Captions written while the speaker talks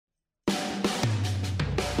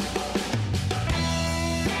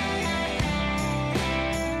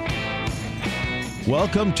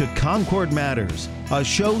Welcome to Concord Matters, a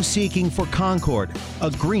show seeking for concord,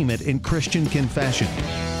 agreement in Christian confession.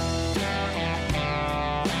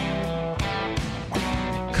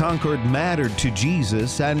 Concord mattered to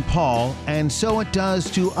Jesus and Paul, and so it does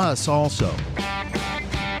to us also.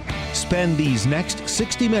 Spend these next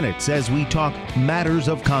 60 minutes as we talk matters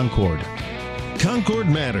of Concord. Concord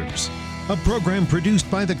Matters, a program produced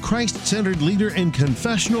by the Christ-centered leader in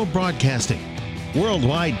confessional broadcasting.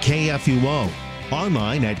 Worldwide KFUO.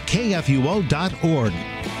 Online at kfuo.org.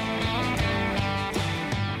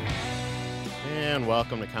 And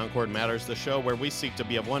welcome to Concord Matters, the show where we seek to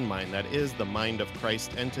be of one mind, that is the mind of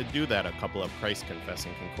Christ, and to do that, a couple of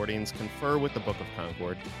Christ-confessing Concordians confer with the Book of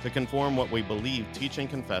Concord to conform what we believe, teach, and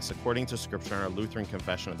confess according to Scripture in our Lutheran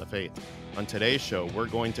Confession of the Faith. On today's show, we're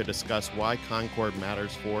going to discuss why Concord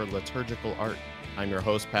matters for liturgical art. I'm your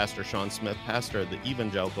host, Pastor Sean Smith, pastor of the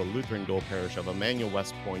Evangelical Lutheran Dual Parish of Emmanuel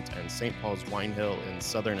West Point and St. Paul's Wine Hill in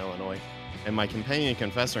Southern Illinois. And my companion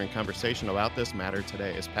confessor in conversation about this matter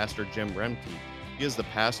today is Pastor Jim Remke. He is the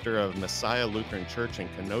pastor of Messiah Lutheran Church in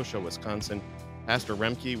Kenosha, Wisconsin. Pastor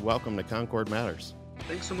Remke, welcome to Concord Matters.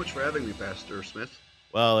 Thanks so much for having me, Pastor Smith.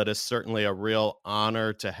 Well, it is certainly a real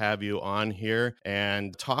honor to have you on here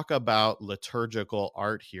and talk about liturgical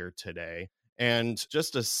art here today. And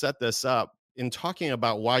just to set this up, in talking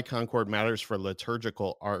about why Concord matters for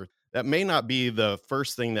liturgical art, that may not be the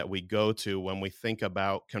first thing that we go to when we think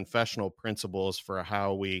about confessional principles for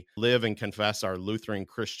how we live and confess our Lutheran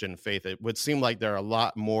Christian faith. It would seem like there are a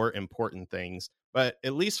lot more important things. But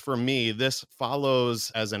at least for me, this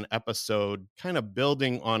follows as an episode kind of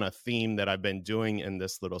building on a theme that I've been doing in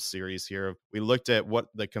this little series here. We looked at what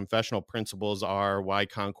the confessional principles are, why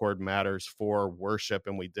Concord matters for worship,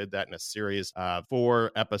 and we did that in a series of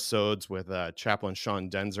 4 episodes with Chaplain Sean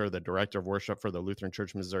Denzer, the director of worship for the Lutheran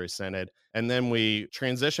Church Missouri Synod. And then we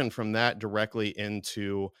transitioned from that directly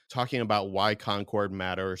into talking about why Concord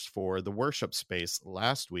matters for the worship space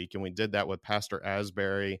last week. And we did that with Pastor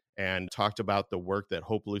Asbury and talked about the work that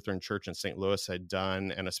Hope Lutheran Church in St. Louis had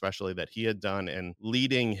done, and especially that he had done in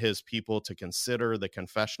leading his people to consider the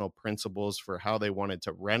confessional principles for how they wanted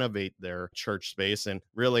to renovate their church space, and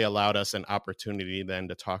really allowed us an opportunity then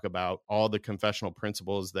to talk about all the confessional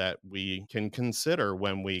principles that we can consider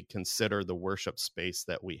when we consider the worship space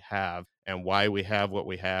that we have, and why we have what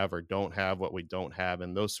we have or don't have what we don't have,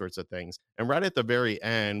 and those sorts of things. And right at the very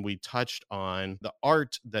end, we touched on the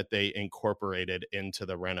art that they incorporated into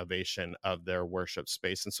the renovation of their worship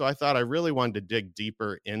space. And so I thought I really wanted to dig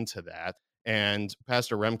deeper into that. And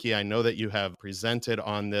Pastor Remke, I know that you have presented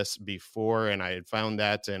on this before, and I had found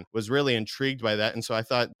that and was really intrigued by that. And so I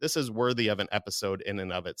thought this is worthy of an episode in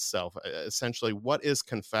and of itself. Essentially, what is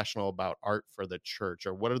confessional about art for the church?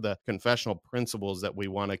 Or what are the confessional principles that we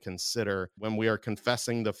want to consider when we are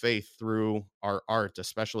confessing the faith through our art,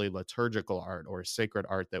 especially liturgical art or sacred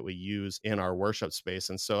art that we use in our worship space?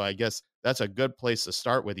 And so I guess that's a good place to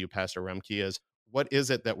start with you, Pastor Remke, is what is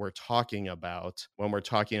it that we're talking about when we're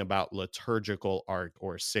talking about liturgical art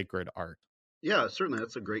or sacred art? Yeah, certainly.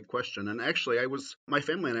 That's a great question. And actually, my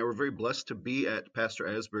family and I were very blessed to be at Pastor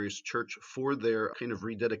Asbury's church for their kind of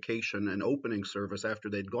rededication and opening service after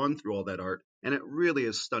they'd gone through all that art. And it really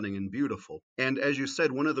is stunning and beautiful. And as you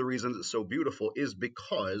said, one of the reasons it's so beautiful is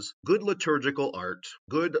because good liturgical art,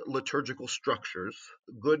 good liturgical structures,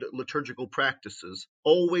 good liturgical practices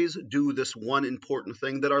always do this one important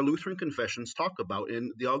thing that our Lutheran confessions talk about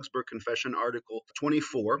in the Augsburg Confession, Article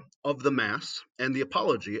 24 of the Mass and the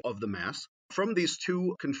Apology of the Mass. From these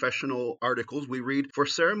 2 confessional articles, we read, "For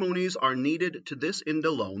ceremonies are needed to this end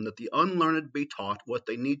alone, that the unlearned be taught what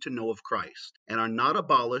they need to know of Christ, and are not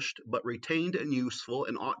abolished, but retained and useful,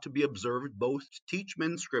 and ought to be observed both to teach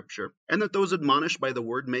men Scripture, and that those admonished by the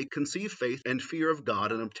word may conceive faith and fear of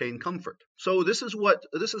God and obtain comfort." So this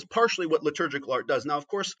is partially what liturgical art does. Now, of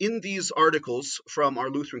course, in these articles from our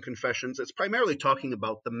Lutheran confessions, it's primarily talking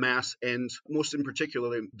about the Mass, and most in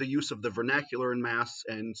particular, the use of the vernacular in Mass,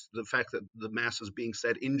 and the fact that the Mass is being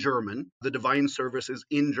said in German. The divine service is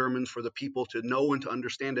in German for the people to know and to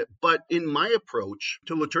understand it. But in my approach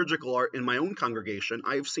to liturgical art in my own congregation,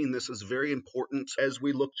 I've seen this as very important as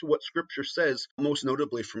we look to what Scripture says, most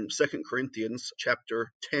notably from 2 Corinthians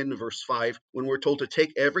chapter 10, verse 5, when we're told to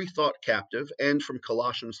take every thought captive, and from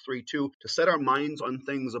Colossians 3:2, to set our minds on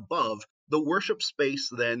things above, The worship space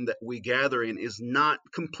then that we gather in is not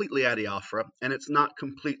completely adiaphora, and it's not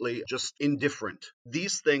completely just indifferent.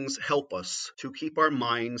 These things help us to keep our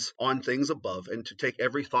minds on things above and to take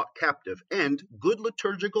every thought captive. And good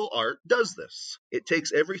liturgical art does this. It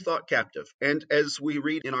takes every thought captive. And as we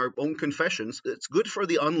read in our own confessions, it's good for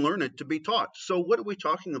the unlearned to be taught. So what are we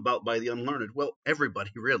talking about by the unlearned? Well,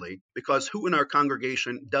 everybody really, because who in our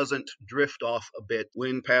congregation doesn't drift off a bit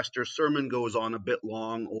when pastor's sermon goes on a bit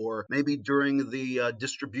long, or maybe during the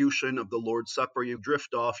distribution of the Lord's Supper, you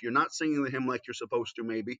drift off, you're not singing the hymn like you're supposed to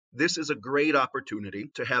maybe. This is a great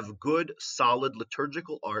opportunity to have good, solid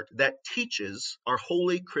liturgical art that teaches our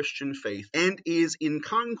holy Christian faith and is in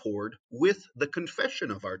concord with the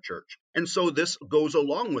confession of our church. And so this goes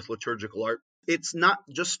along with liturgical art. It's not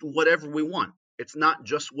just whatever we want. It's not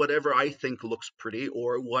just whatever I think looks pretty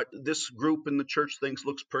or what this group in the church thinks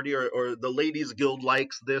looks pretty or the ladies guild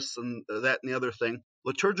likes this and that and the other thing.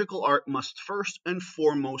 Liturgical art must first and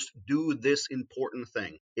foremost do this important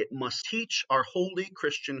thing. It must teach our holy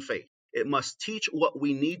Christian faith. It must teach what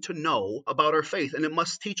we need to know about our faith, and it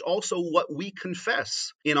must teach also what we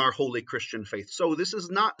confess in our holy Christian faith. So this is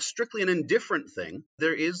not strictly an indifferent thing.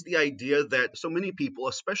 There is the idea that so many people,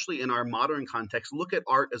 especially in our modern context, look at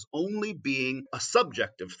art as only being a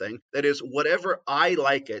subjective thing. That is, whatever I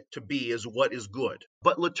like it to be is what is good.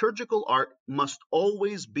 But liturgical art must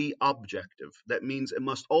always be objective. That means it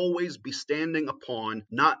must always be standing upon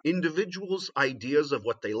not individuals' ideas of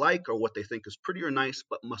what they like or what they think is pretty or nice,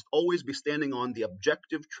 but must always be standing on the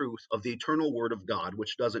objective truth of the eternal Word of God,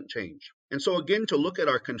 which doesn't change. And so again, to look at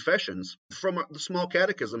our confessions from the Small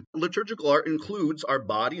Catechism, liturgical art includes our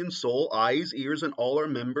body and soul, eyes, ears, and all our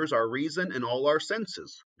members, our reason, and all our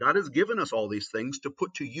senses. God has given us all these things to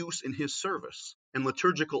put to use in His service. And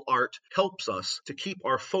liturgical art helps us to keep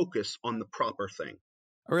our focus on the proper thing.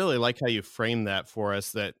 I really like how you frame that for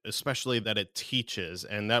us, that especially that it teaches.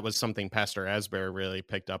 And that was something Pastor Asbury really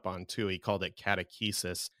picked up on too. He called it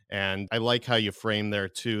catechesis. And I like how you frame there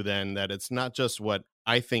too, then, that it's not just what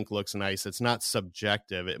I think looks nice. It's not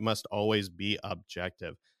subjective. It must always be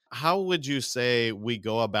objective. How would you say we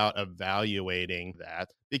go about evaluating that?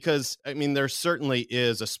 Because, I mean, there certainly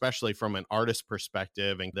is, especially from an artist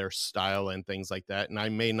perspective and their style and things like that. And I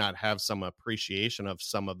may not have some appreciation of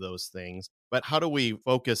some of those things, but how do we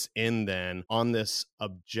focus in then on this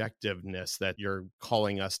objectiveness that you're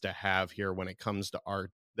calling us to have here when it comes to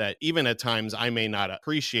art? That even at times I may not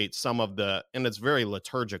appreciate some of and it's very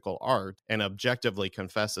liturgical art and objectively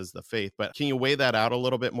confesses the faith, but can you weigh that out a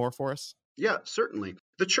little bit more for us? Yeah, certainly.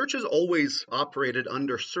 The church has always operated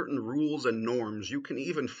under certain rules and norms. You can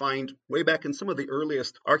even find way back in some of the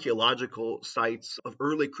earliest archaeological sites of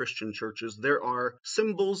early Christian churches, there are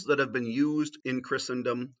symbols that have been used in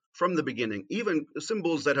Christendom from the beginning, even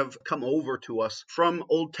symbols that have come over to us from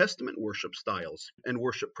Old Testament worship styles and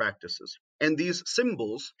worship practices. And these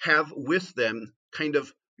symbols have with them kind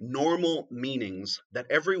of normal meanings that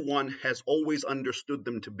everyone has always understood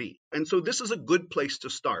them to be. And so this is a good place to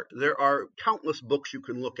start. There are countless books you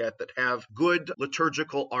can look at that have good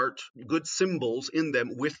liturgical art, good symbols in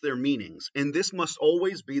them with their meanings. And this must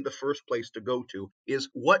always be the first place to go to, is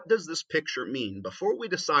what does this picture mean? Before we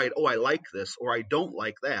decide, oh, I like this or I don't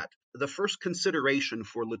like that, the first consideration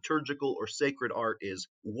for liturgical or sacred art is,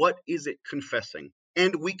 what is it confessing?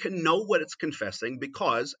 And we can know what it's confessing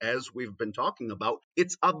because, as we've been talking about,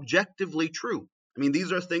 it's objectively true. I mean,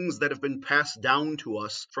 these are things that have been passed down to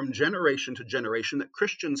us from generation to generation that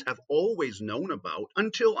Christians have always known about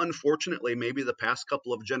until, unfortunately, maybe the past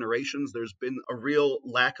couple of generations, there's been a real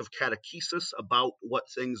lack of catechesis about what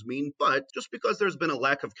things mean. But just because there's been a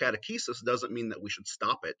lack of catechesis doesn't mean that we should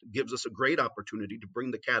stop it. It gives us a great opportunity to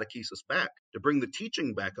bring the catechesis back, to bring the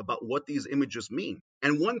teaching back about what these images mean.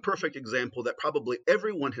 And one perfect example that probably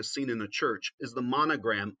everyone has seen in a church is the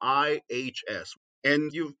monogram IHS.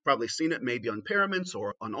 And you've probably seen it maybe on paraments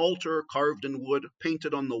or on altar, carved in wood,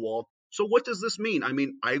 painted on the wall. So what does this mean? I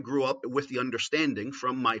mean, I grew up with the understanding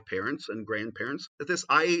from my parents and grandparents that this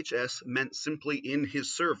IHS meant simply in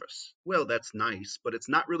His service. Well, that's nice, but it's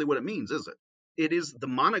not really what it means, is it? It is the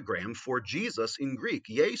monogram for Jesus in Greek,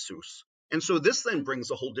 Jesus. And so this then brings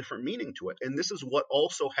a whole different meaning to it. And this is what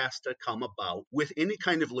also has to come about with any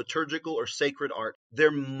kind of liturgical or sacred art.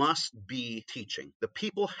 There must be teaching. The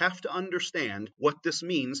people have to understand what this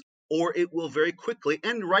means, or it will very quickly,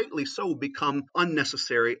 and rightly so, become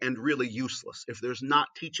unnecessary and really useless if there's not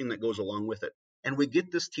teaching that goes along with it. And we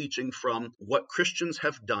get this teaching from what Christians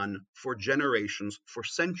have done for generations, for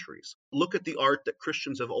centuries. Look at the art that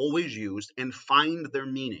Christians have always used and find their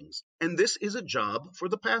meanings. And this is a job for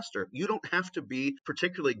the pastor. You don't have to be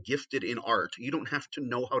particularly gifted in art. You don't have to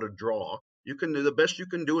know how to draw. The best you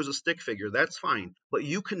can do is a stick figure. That's fine. But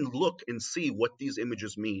you can look and see what these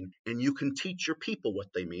images mean, and you can teach your people what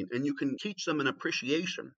they mean, and you can teach them an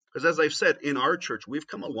appreciation. Because as I've said, in our church, we've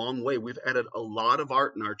come a long way. We've added a lot of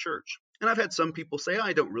art in our church. And I've had some people say,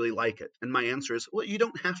 I don't really like it. And my answer is, well, you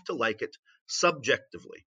don't have to like it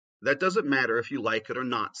subjectively. That doesn't matter if you like it or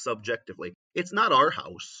not subjectively. It's not our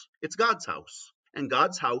house. It's God's house. And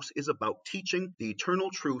God's house is about teaching the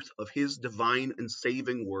eternal truth of his divine and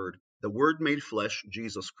saving word, the word made flesh,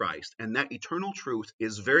 Jesus Christ. And that eternal truth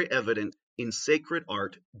is very evident in sacred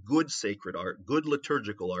art, good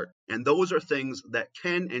liturgical art. And those are things that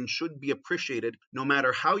can and should be appreciated no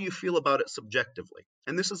matter how you feel about it subjectively.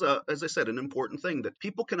 And this is, as I said, an important thing that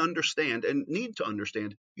people can understand and need to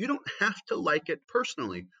understand. You don't have to like it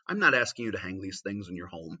personally. I'm not asking you to hang these things in your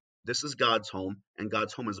home. This is God's home, and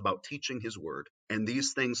God's home is about teaching his word. And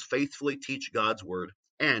these things faithfully teach God's word.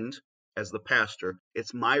 And as the pastor,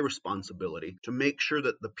 it's my responsibility to make sure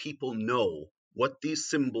that the people know what these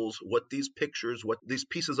symbols, what these pictures, what these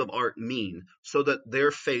pieces of art mean, so that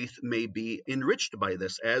their faith may be enriched by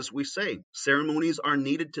this. As we say, ceremonies are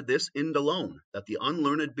needed to this end alone, that the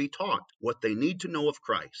unlearned be taught what they need to know of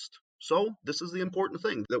Christ. So this is the important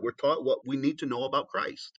thing, that we're taught what we need to know about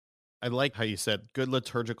Christ. I like how you said good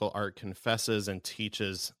liturgical art confesses and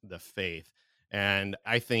teaches the faith. And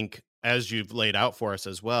I think, as you've laid out for us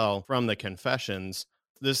as well from the confessions,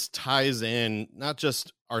 this ties in not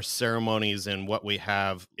just our ceremonies and what we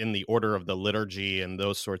have in the order of the liturgy and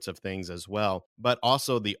those sorts of things as well, but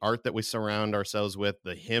also the art that we surround ourselves with,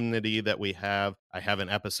 the hymnody that we have. I have an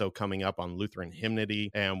episode coming up on Lutheran hymnody,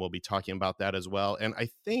 and we'll be talking about that as well. And I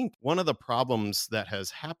think one of the problems that has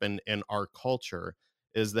happened in our culture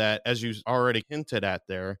is that, as you already hinted at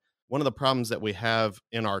there, one of the problems that we have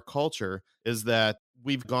in our culture is that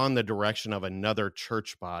we've gone the direction of another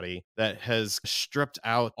church body that has stripped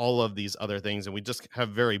out all of these other things, and we just have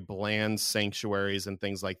very bland sanctuaries and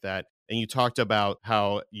things like that. And you talked about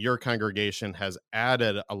how your congregation has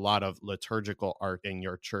added a lot of liturgical art in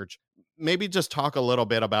your church. Maybe just talk a little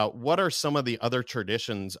bit about what are some of the other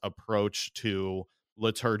traditions' approach to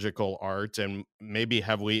liturgical art, and maybe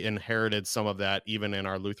have we inherited some of that even in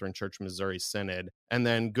our Lutheran Church Missouri Synod, and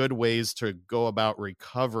then good ways to go about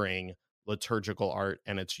recovering liturgical art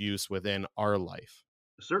and its use within our life.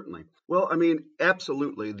 Certainly. Well, I mean,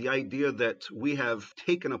 absolutely. The idea that we have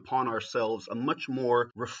taken upon ourselves a much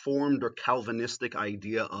more reformed or Calvinistic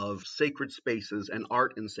idea of sacred spaces and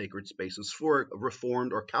art in sacred spaces. For a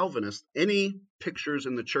reformed or Calvinist, any pictures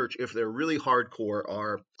in the church, if they're really hardcore,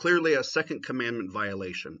 are clearly a second commandment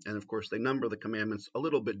violation. And of course, they number the commandments a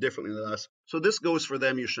little bit differently than us. So this goes for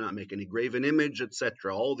them: you should not make any graven image,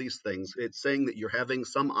 etc. All these things. It's saying that you're having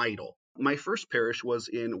some idol. My first parish was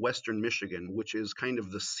in Western Michigan, which is kind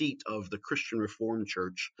of the seat of the Christian Reformed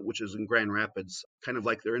Church, which is in Grand Rapids, kind of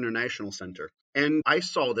like their international center. And I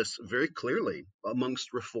saw this very clearly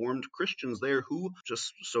amongst Reformed Christians there who,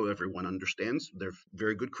 just so everyone understands, they're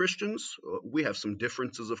very good Christians. We have some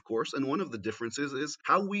differences, of course, and one of the differences is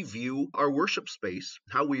how we view our worship space,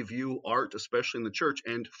 how we view art, especially in the church.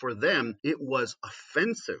 And for them, it was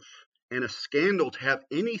offensive and a scandal to have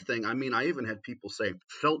anything. I mean, I even had people say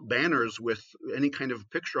felt banners with any kind of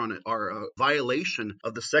picture on it are a violation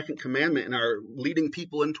of the second commandment and are leading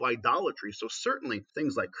people into idolatry. So certainly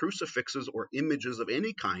things like crucifixes or images of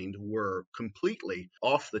any kind were completely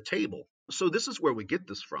off the table. So this is where we get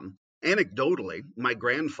this from. Anecdotally, my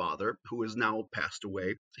grandfather, who is now passed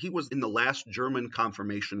away, he was in the last German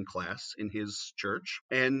confirmation class in his church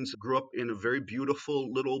and grew up in a very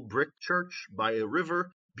beautiful little brick church by a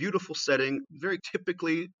river. Beautiful setting, very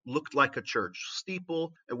typically looked like a church.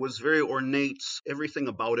 Steeple, it was very ornate. Everything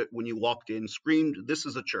about it, when you walked in, screamed, this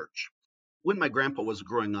is a church. When my grandpa was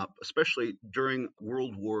growing up, especially during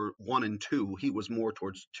World War I and II, he was more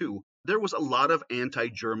towards II, there was a lot of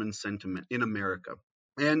anti-German sentiment in America.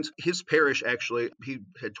 And his parish, actually, he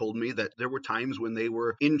had told me that there were times when they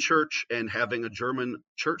were in church and having a German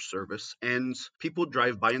church service, and people would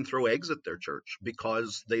drive by and throw eggs at their church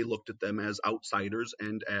because they looked at them as outsiders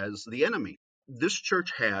and as the enemy. This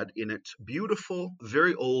church had in it beautiful,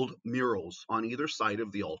 very old murals on either side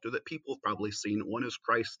of the altar that people have probably seen. One is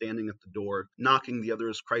Christ standing at the door, knocking. The other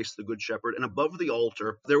is Christ the Good Shepherd. And above the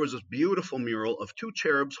altar, there was this beautiful mural of two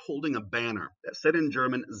cherubs holding a banner that said in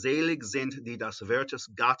German, Selig sind die das Wertes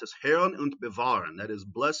Gottes hören und bewahren. That is,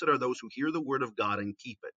 blessed are those who hear the word of God and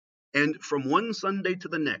keep it. And from one Sunday to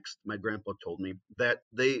the next, my grandpa told me that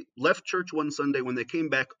they left church one Sunday. When they came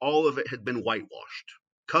back, all of it had been whitewashed,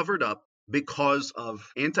 covered up, because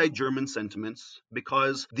of anti-German sentiments,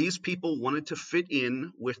 because these people wanted to fit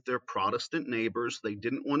in with their Protestant neighbors. They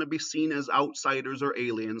didn't want to be seen as outsiders or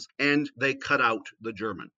aliens, and they cut out the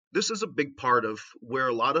German. This is a big part of where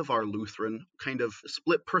a lot of our Lutheran kind of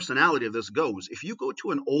split personality of this goes. If you go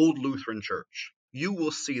to an old Lutheran church, you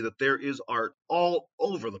will see that there is art all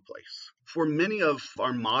over the place. For many of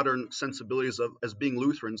our modern sensibilities as being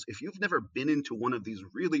Lutherans, if you've never been into one of these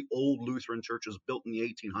really old Lutheran churches built in the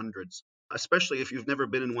 1800s, especially if you've never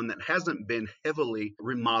been in one that hasn't been heavily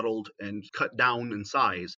remodeled and cut down in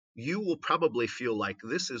size, you will probably feel like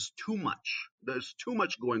this is too much. There's too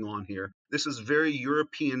much going on here. This is very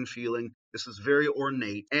European feeling. This is very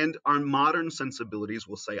ornate. And our modern sensibilities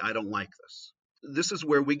will say, I don't like this. This is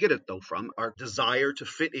where we get it, though, from our desire to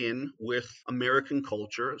fit in with American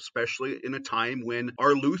culture, especially in a time when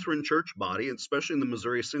our Lutheran church body, especially in the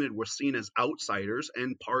Missouri Synod, were seen as outsiders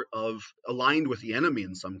and aligned with the enemy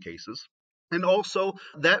in some cases. And also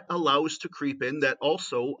that allows to creep in that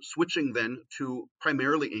also switching then to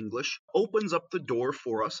primarily English opens up the door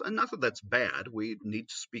for us. And not that that's bad. We need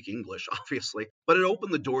to speak English, obviously, but it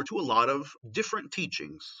opened the door to a lot of different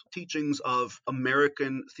teachings of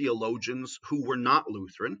American theologians who were not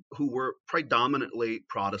Lutheran, who were predominantly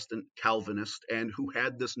Protestant, Calvinist, and who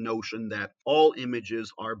had this notion that all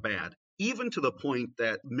images are bad. Even to the point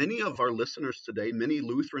that many of our listeners today, many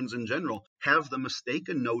Lutherans in general, have the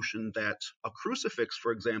mistaken notion that a crucifix,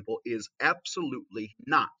 for example, is absolutely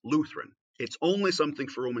not Lutheran. It's only something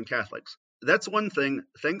for Roman Catholics. That's one thing,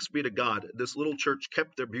 thanks be to God, this little church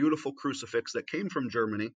kept their beautiful crucifix that came from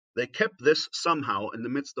Germany. They kept this somehow in the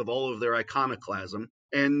midst of all of their iconoclasm.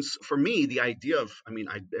 And for me, the idea of,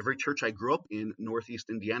 every church I grew up in, Northeast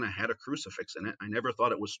Indiana, had a crucifix in it. I never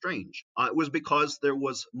thought it was strange. It was because there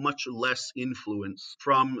was much less influence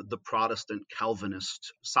from the Protestant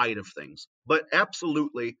Calvinist side of things. But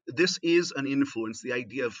absolutely, this is an influence. The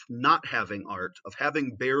idea of not having art, of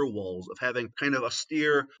having bare walls, of having kind of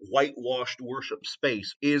austere, whitewashed worship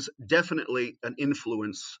space is definitely an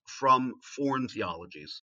influence from foreign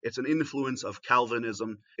theologies. It's an influence of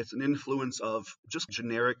Calvinism. It's an influence of just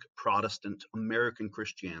generic Protestant American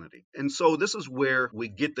Christianity. And so this is where we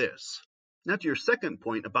get this. Now to your second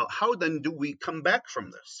point about how then do we come back from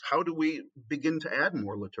this? How do we begin to add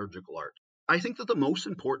more liturgical art? I think that the most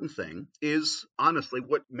important thing is, honestly,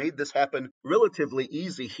 what made this happen relatively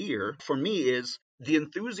easy here for me is the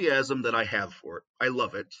enthusiasm that I have for it. I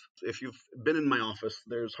love it. If you've been in my office,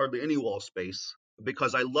 there's hardly any wall space,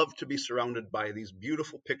 because I love to be surrounded by these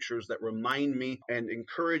beautiful pictures that remind me and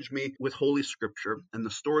encourage me with Holy Scripture and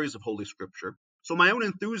the stories of Holy Scripture. So my own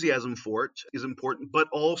enthusiasm for it is important, but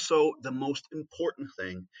also the most important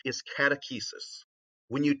thing is catechesis.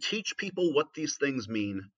 When you teach people what these things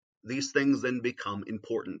mean, these things then become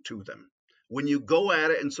important to them. When you go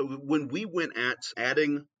at it, and so when we went at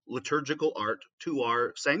adding liturgical art to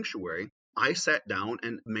our sanctuary, I sat down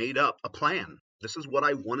and made up a plan. This is what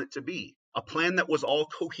I want it to be. A plan that was all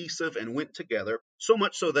cohesive and went together, so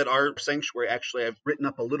much so that our sanctuary, actually, I've written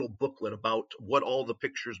up a little booklet about what all the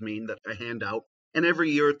pictures mean that I hand out. And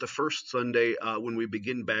every year at the first Sunday, when we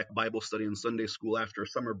begin back Bible study and Sunday school after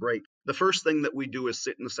summer break, the first thing that we do is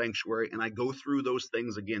sit in the sanctuary, and I go through those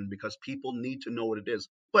things again because people need to know what it is.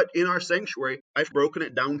 But in our sanctuary, I've broken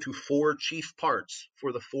it down to 4 chief parts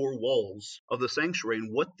for the 4 walls of the sanctuary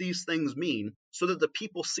and what these things mean, so that the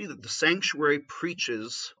people see that the sanctuary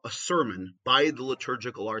preaches a sermon by the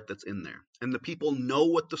liturgical art that's in there. And the people know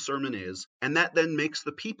what the sermon is, and that then makes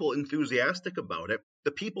the people enthusiastic about it.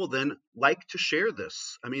 The people then like to share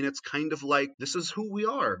this. It's kind of like, this is who we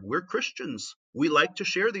are. We're Christians. We like to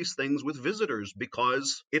share these things with visitors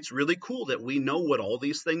because it's really cool that we know what all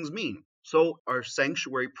these things mean. So our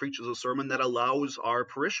sanctuary preaches a sermon that allows our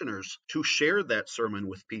parishioners to share that sermon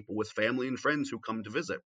with people, with family and friends who come to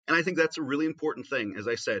visit. And I think that's a really important thing. As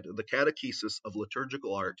I said, the catechesis of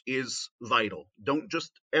liturgical art is vital. Don't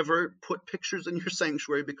just ever put pictures in your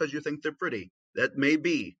sanctuary because you think they're pretty. That may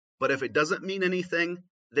be. But if it doesn't mean anything,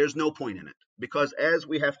 there's no point in it. Because as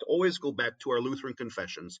we have to always go back to our Lutheran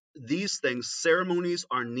confessions, these things, ceremonies,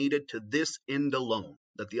 are needed to this end alone,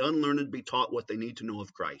 that the unlearned be taught what they need to know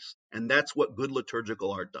of Christ. And that's what good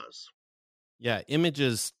liturgical art does. Yeah,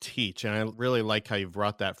 images teach, and I really like how you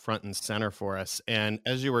brought that front and center for us. And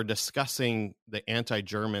as you were discussing the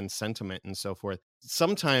anti-German sentiment and so forth,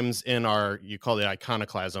 sometimes in you call it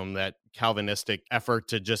iconoclasm, that Calvinistic effort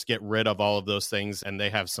to just get rid of all of those things, and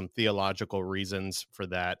they have some theological reasons for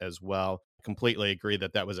that as well. I completely agree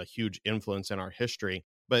that was a huge influence in our history.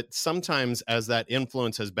 But sometimes, as that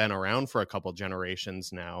influence has been around for a couple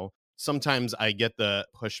generations now, sometimes I get the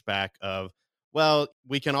pushback of, Well,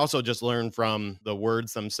 we can also just learn from the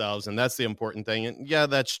words themselves, and that's the important thing. And yeah,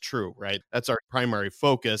 that's true, right? That's our primary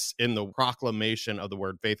focus in the proclamation of the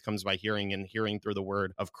word. Faith comes by hearing, and hearing through the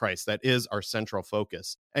word of Christ. That is our central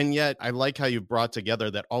focus. And yet, I like how you brought together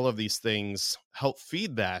that all of these things help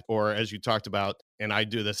feed that, or as you talked about, and I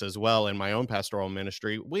do this as well in my own pastoral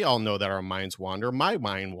ministry, we all know that our minds wander. My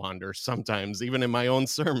mind wanders sometimes, even in my own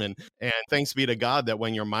sermon. And thanks be to God that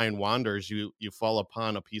when your mind wanders, you fall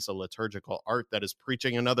upon a piece of liturgical art that is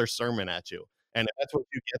preaching another sermon at you. And if that's what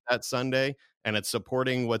you get that Sunday, and it's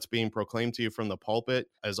supporting what's being proclaimed to you from the pulpit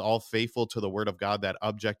as all faithful to the word of God, that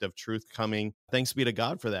objective truth coming, thanks be to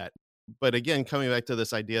God for that. But again, coming back to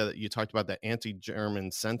this idea that you talked about, the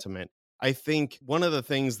anti-German sentiment, I think one of the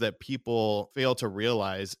things that people fail to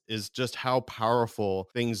realize is just how powerful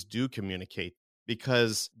things do communicate.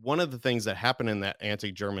 Because one of the things that happened in that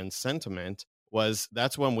anti-German sentiment was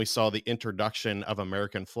that's when we saw the introduction of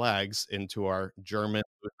American flags into our German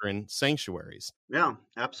Lutheran sanctuaries. Yeah,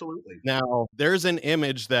 absolutely. Now, there's an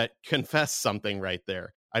image that confessed something right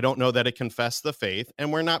there. I don't know that it confessed the faith,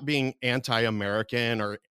 and we're not being anti-American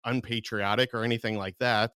or unpatriotic or anything like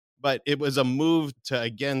that. But it was a move to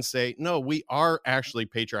again say, no, we are actually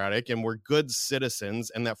patriotic and we're good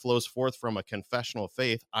citizens. And that flows forth from a confessional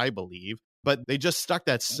faith, I believe. But they just stuck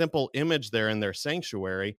that simple image there in their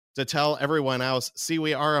sanctuary to tell everyone else, see,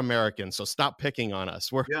 we are Americans, so stop picking on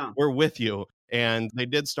us. We're with you. And they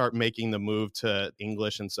did start making the move to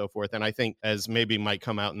English and so forth. And I think, as maybe might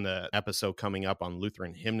come out in the episode coming up on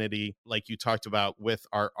Lutheran hymnody, like you talked about with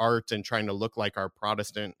our art and trying to look like our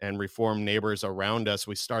Protestant and Reformed neighbors around us,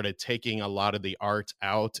 we started taking a lot of the art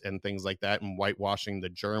out and things like that and whitewashing the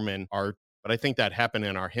German art. But I think that happened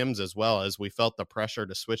in our hymns as well. As we felt the pressure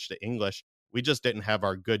to switch to English, we just didn't have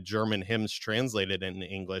our good German hymns translated into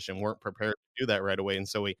English and weren't prepared to do that right away. And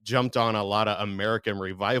so we jumped on a lot of American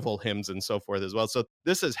revival hymns and so forth as well. So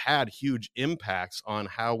this has had huge impacts on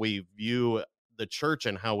how we view the church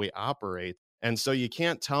and how we operate. And so you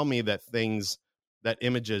can't tell me that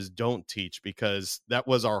images don't teach, because that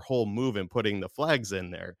was our whole move in putting the flags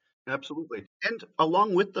in there. Absolutely. And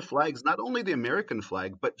along with the flags, not only the American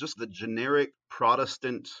flag, but just the generic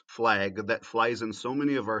Protestant flag that flies in so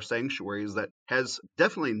many of our sanctuaries that has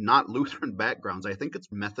definitely not Lutheran backgrounds. I think it's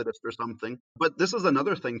Methodist or something. But this is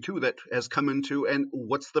another thing, too, that has come into, and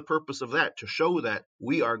what's the purpose of that? To show that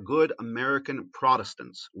we are good American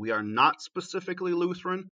Protestants. We are not specifically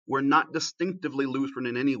Lutheran. We're not distinctively Lutheran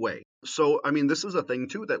in any way. So, I mean, this is a thing,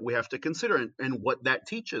 too, that we have to consider, and what that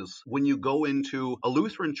teaches. When you go into a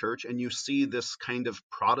Lutheran church and you see this kind of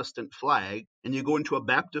Protestant flag, and you go into a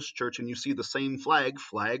Baptist church and you see the same flag,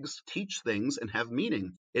 flags teach things and have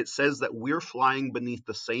meaning. It says that we're flying beneath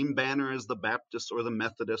the same banner as the Baptists or the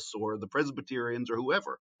Methodists or the Presbyterians or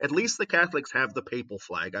whoever. At least the Catholics have the papal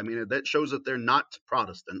flag. I mean, that shows that they're not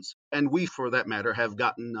Protestants. And we, for that matter, have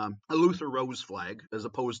gotten a Luther Rose flag as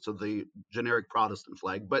opposed to the generic Protestant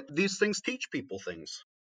flag. But these things teach people things.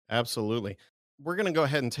 Absolutely. We're going to go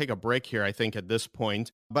ahead and take a break here, I think, at this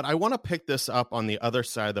point. But I want to pick this up on the other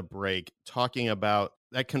side of the break, talking about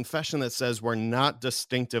that confession that says we're not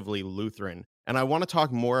distinctively Lutheran. And I want to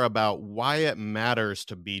talk more about why it matters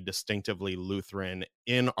to be distinctively Lutheran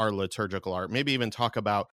in our liturgical art. Maybe even talk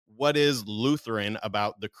about what is Lutheran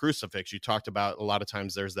about the crucifix. You talked about a lot of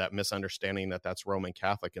times there's that misunderstanding that that's Roman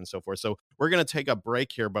Catholic and so forth. So we're going to take a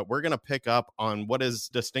break here, but we're going to pick up on what is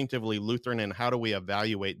distinctively Lutheran and how do we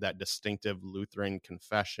evaluate that distinctive Lutheran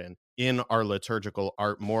confession in our liturgical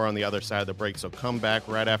art, more on the other side of the break. So come back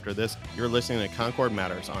right after this. You're listening to Concord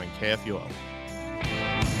Matters on KFUO.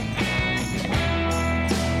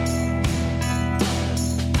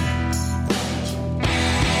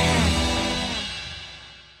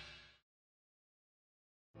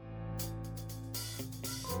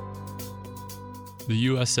 The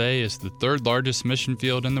USA is the third largest mission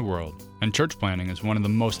field in the world, and church planting is one of the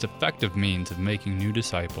most effective means of making new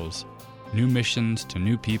disciples, new missions to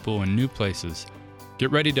new people and new places. Get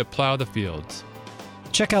ready to plow the fields.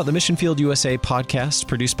 Check out the Mission Field USA podcast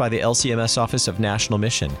produced by the LCMS Office of National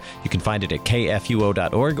Mission. You can find it at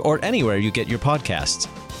kfuo.org or anywhere you get your podcasts.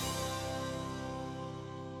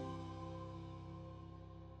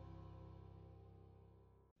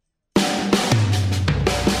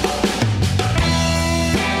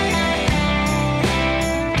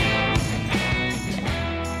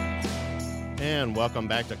 Welcome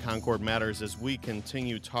back to Concord Matters as we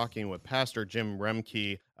continue talking with Pastor Jim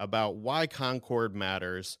Remke about why Concord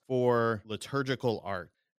matters for liturgical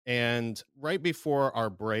art. And right before our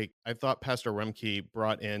break, I thought Pastor Remke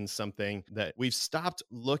brought in something that we've stopped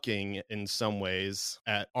looking in some ways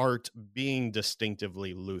at art being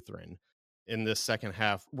distinctively Lutheran. in this second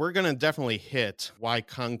half, we're going to definitely hit why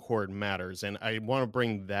Concord matters. And I want to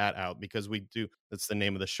bring that out because that's the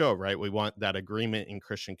name of the show, right? We want that agreement in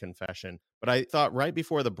Christian confession. But I thought right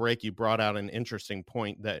before the break, you brought out an interesting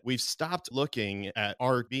point that we've stopped looking at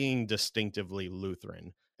art being distinctively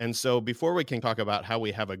Lutheran. And so before we can talk about how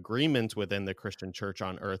we have agreement within the Christian church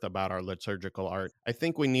on earth about our liturgical art, I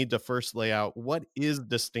think we need to first lay out what is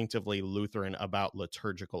distinctively Lutheran about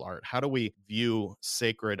liturgical art. How do we view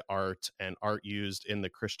sacred art and art used in the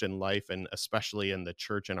Christian life, and especially in the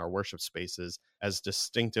church and our worship spaces, as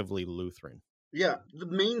distinctively Lutheran? Yeah, the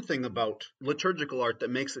main thing about liturgical art that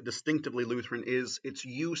makes it distinctively Lutheran is its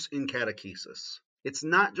use in catechesis. It's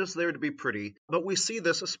not just there to be pretty, but we see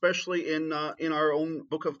this especially in our own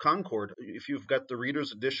Book of Concord. If you've got the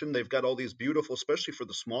Reader's Edition, they've got all these beautiful, especially for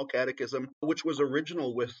the small catechism, which was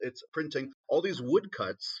original with its printing, all these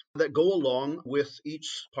woodcuts that go along with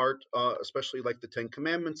each part, especially like the Ten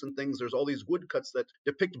Commandments and things. There's all these woodcuts that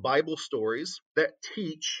depict Bible stories that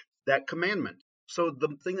teach that commandment. So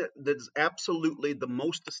the thing that is absolutely the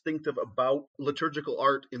most distinctive about liturgical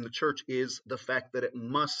art in the church is the fact that it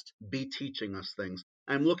must be teaching us things.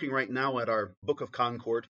 I'm looking right now at our Book of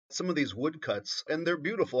Concord, some of these woodcuts, and they're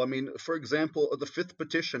beautiful. I mean, for example, the fifth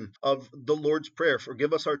petition of the Lord's Prayer,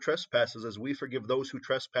 forgive us our trespasses as we forgive those who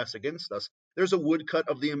trespass against us. There's a woodcut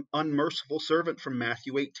of the unmerciful servant from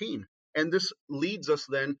Matthew 18. And this leads us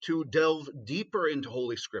then to delve deeper into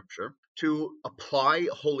Holy Scripture, to apply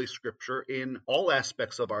Holy Scripture in all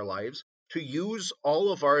aspects of our lives, to use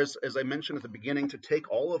all of ours, as I mentioned at the beginning, to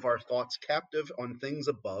take all of our thoughts captive on things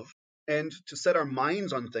above, and to set our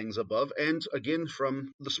minds on things above. And again,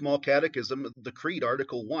 from the Small Catechism, the Creed,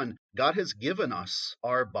 Article 1, God has given us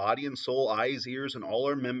our body and soul, eyes, ears, and all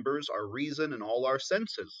our members, our reason, and all our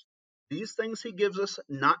senses. These things he gives us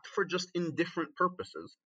not for just indifferent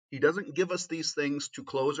purposes. He doesn't give us these things to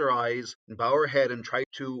close our eyes and bow our head and try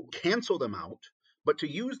to cancel them out, but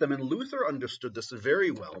to use them. And Luther understood this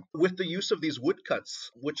very well with the use of these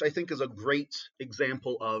woodcuts, which I think is a great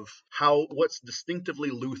example of what's distinctively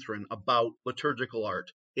Lutheran about liturgical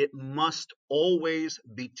art. It must always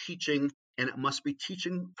be teaching, and it must be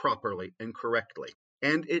teaching properly and correctly.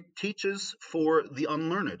 And it teaches for the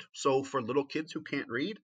unlearned. So for little kids who can't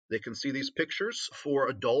read, they can see these pictures. For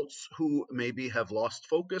adults who maybe have lost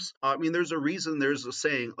focus, I mean, there's a reason there's a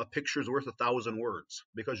saying, a picture's worth 1,000 words,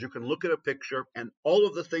 because you can look at a picture and all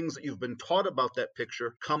of the things that you've been taught about that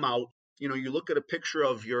picture come out. You know, you look at a picture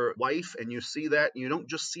of your wife and you see that, and you don't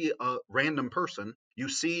just see a random person. You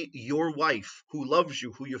see your wife who loves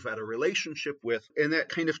you, who you've had a relationship with, and that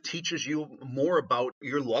kind of teaches you more about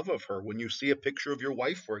your love of her when you see a picture of your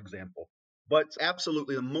wife, for example. But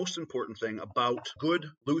absolutely the most important thing about good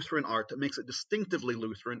Lutheran art that makes it distinctively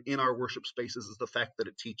Lutheran in our worship spaces is the fact that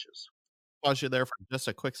it teaches. Pause you there for just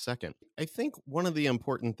a quick second. I think one of the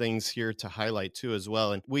important things here to highlight too as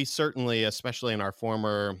well, and we certainly, especially in our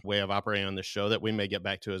former way of operating on the show that we may get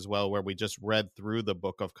back to as well, where we just read through the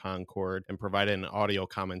Book of Concord and provided an audio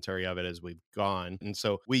commentary of it as we've gone. And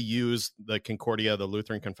so we use the Concordia, the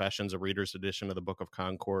Lutheran Confessions, a reader's edition of the Book of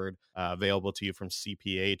Concord, available to you from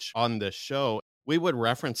CPH on this show. We would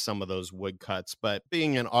reference some of those woodcuts, but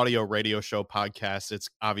being an audio radio show podcast, it's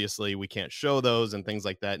obviously we can't show those and things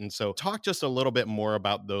like that. And so talk just a little bit more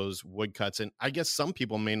about those woodcuts. And I guess some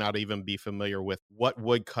people may not even be familiar with what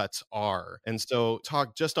woodcuts are. And so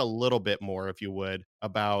talk just a little bit more, if you would,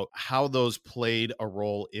 about how those played a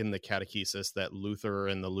role in the catechesis, that Luther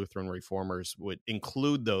and the Lutheran reformers would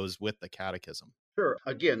include those with the catechism. Sure.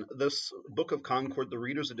 Again, this Book of Concord, the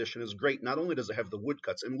Reader's Edition, is great. Not only does it have the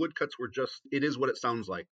woodcuts, and woodcuts were just, it is what it sounds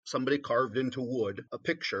like. Somebody carved into wood a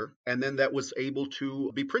picture, and then that was able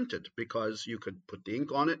to be printed because you could put the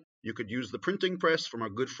ink on it. You could use the printing press from our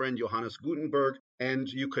good friend Johannes Gutenberg, and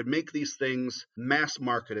you could make these things mass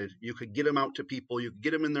marketed. You could get them out to people. You could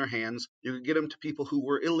get them in their hands. You could get them to people who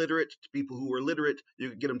were illiterate, to people who were literate. You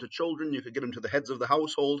could get them to children. You could get them to the heads of the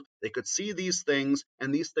household. They could see these things,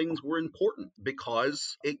 and these things were important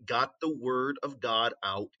because it got the word of God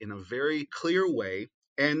out in a very clear way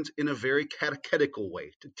and in a very catechetical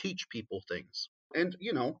way to teach people things. And,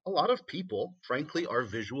 you know, a lot of people, frankly, are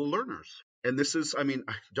visual learners. And this is, I mean,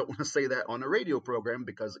 I don't want to say that on a radio program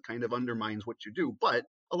because it kind of undermines what you do, but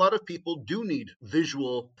a lot of people do need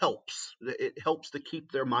visual helps. It helps to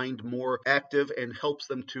keep their mind more active and helps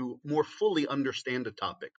them to more fully understand a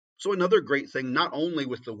topic. So another great thing, not only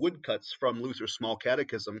with the woodcuts from Luther's Small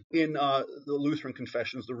Catechism in the Lutheran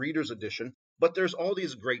Confessions, the Reader's Edition, But there's all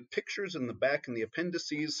these great pictures in the back and the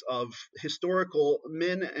appendices of historical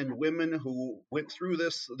men and women who went through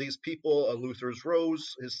this. These people, Luther's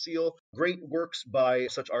Rose, his seal, great works by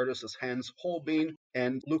such artists as Hans Holbein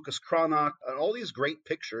and Lucas Cranach, and all these great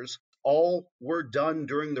pictures all were done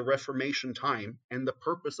during the Reformation time. And the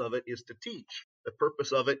purpose of it is to teach. The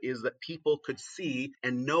purpose of it is that people could see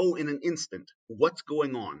and know in an instant what's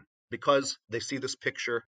going on, because they see this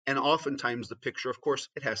picture. And oftentimes the picture, of course,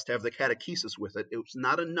 it has to have the catechesis with it. It's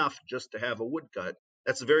not enough just to have a woodcut.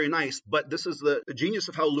 That's very nice, but this is the genius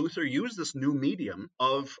of how Luther used this new medium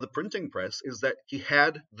of the printing press, is that he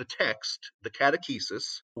had the text, the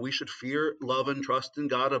catechesis. We should fear, love, and trust in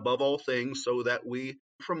God above all things, so that we,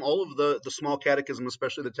 from all of the small catechism,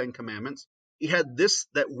 especially the Ten Commandments, he had this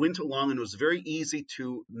that went along and was very easy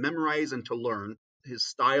to memorize and to learn, his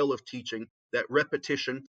style of teaching, that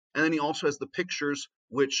repetition. And then he also has the pictures,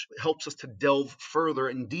 which helps us to delve further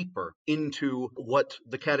and deeper into what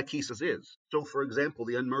the catechesis is. So, for example,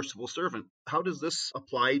 the unmerciful servant. How does this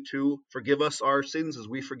apply to forgive us our sins as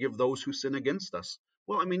we forgive those who sin against us?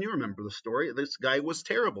 Well, I mean, you remember the story. This guy was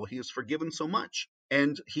terrible. He was forgiven so much.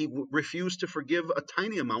 And he refused to forgive a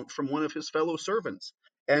tiny amount from one of his fellow servants.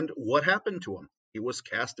 And what happened to him? He was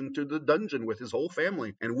cast into the dungeon with his whole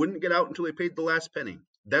family and wouldn't get out until he paid the last penny.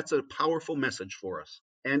 That's a powerful message for us.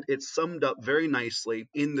 And it's summed up very nicely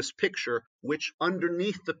in this picture, which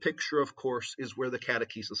underneath the picture, of course, is where the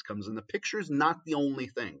catechesis comes in. The picture is not the only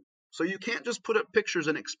thing. So you can't just put up pictures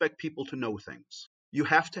and expect people to know things. You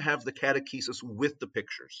have to have the catechesis with the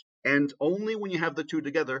pictures. And only when you have the two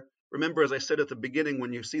together, remember, as I said at the beginning,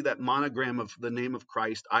 when you see that monogram of the name of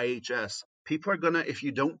Christ, IHS, people are going to, if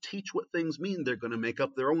you don't teach what things mean, they're going to make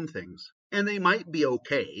up their own things. And they might be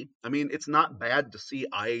okay. I mean, it's not bad to see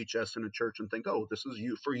IHS in a church and think, oh, this is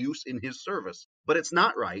for use in his service. But it's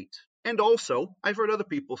not right. And also, I've heard other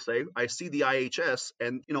people say, I see the IHS,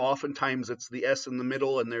 and oftentimes it's the S in the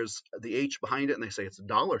middle and there's the H behind it, and they say it's a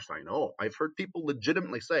dollar sign. Oh, I've heard people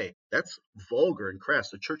legitimately say, that's vulgar and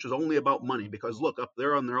crass. The church is only about money, because look, up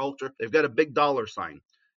there on their altar, they've got a big dollar sign.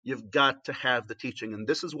 You've got to have the teaching, and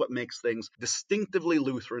this is what makes things distinctively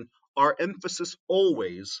Lutheran. Our emphasis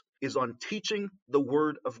always is on teaching the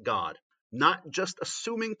Word of God, not just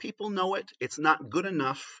assuming people know it. It's not good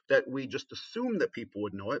enough that we just assume that people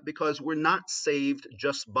would know it, because we're not saved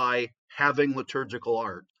just by having liturgical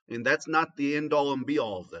art. And that's not the end-all and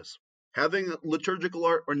be-all of this. Having liturgical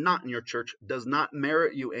art or not in your church does not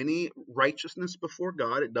merit you any righteousness before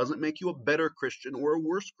God. It doesn't make you a better Christian or a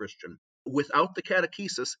worse Christian. Without the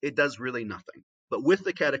catechesis, it does really nothing. But with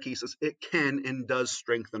the catechesis, it can and does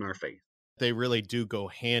strengthen our faith. They really do go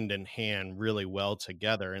hand in hand really well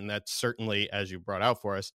together. And that's certainly, as you brought out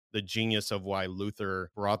for us, the genius of why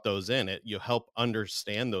Luther brought those in. You help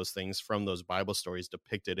understand those things from those Bible stories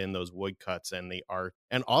depicted in those woodcuts and the art,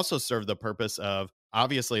 and also serve the purpose of,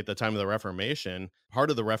 obviously, at the time of the Reformation, part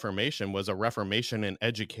of the Reformation was a reformation in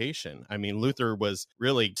education. I mean, Luther was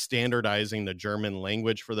really standardizing the German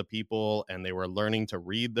language for the people, and they were learning to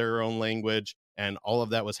read their own language. And all of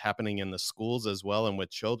that was happening in the schools as well, and with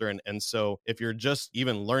children. And so if you're just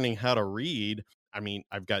even learning how to read, I mean,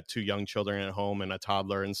 I've got 2 young children at home and a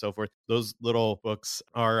toddler and so forth. Those little books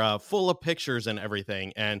are full of pictures and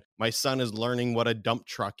everything. And my son is learning what a dump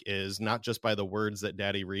truck is, not just by the words that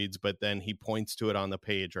daddy reads, but then he points to it on the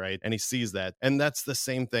page, right? And he sees that. And that's the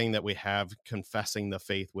same thing that we have confessing the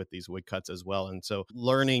faith with these woodcuts as well. And so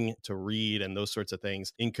learning to read and those sorts of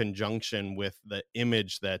things in conjunction with the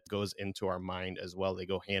image that goes into our mind as well, they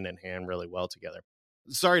go hand in hand really well together.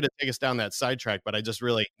 Sorry to take us down that sidetrack, but I just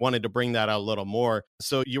really wanted to bring that out a little more.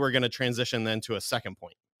 So you were going to transition then to a second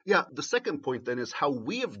point. Yeah, the second point then is how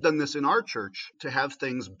we have done this in our church to have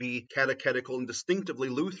things be catechetical and distinctively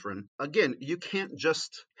Lutheran. Again, you can't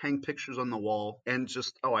just hang pictures on the wall and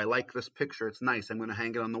just, oh, I like this picture, it's nice, I'm going to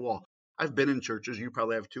hang it on the wall. I've been in churches, you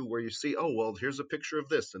probably have too, where you see, oh, well, here's a picture of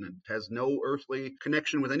this, and it has no earthly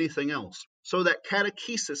connection with anything else. So that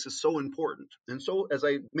catechesis is so important. And so, as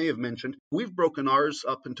I may have mentioned, we've broken ours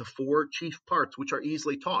up into 4 chief parts, which are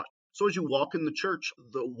easily taught. So as you walk in the church,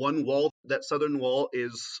 the one wall, that southern wall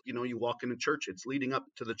is, you walk in a church, it's leading up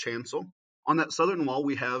to the chancel. On that southern wall,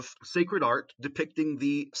 we have sacred art depicting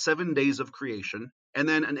the 7 days of creation, and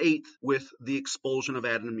then an 8th with the expulsion of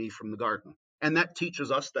Adam and Eve from the garden. And that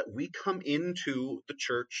teaches us that we come into the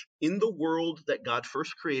church in the world that God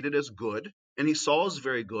first created as good, and he saw as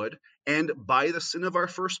very good, And by the sin of our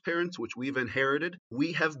first parents, which we've inherited,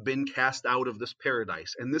 we have been cast out of this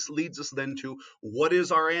paradise. And this leads us then to, what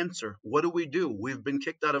is our answer? What do? We've been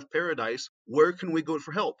kicked out of paradise. Where can we go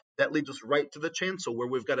for help? That leads us right to the chancel, where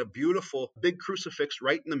we've got a beautiful big crucifix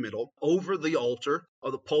right in the middle, over the altar,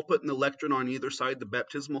 of the pulpit and the lectern on either side, the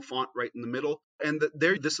baptismal font right in the middle. And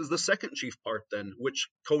this is the second chief part then, which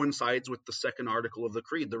coincides with the second article of the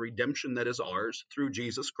creed, the redemption that is ours through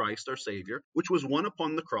Jesus Christ, our Savior, which was won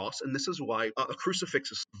upon the cross. And this is why a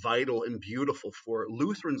crucifix is vital and beautiful for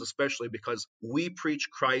Lutherans, especially because we preach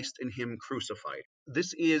Christ and Him crucified.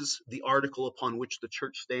 This is the article upon which the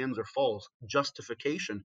church stands or falls,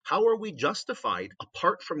 justification. How are we justified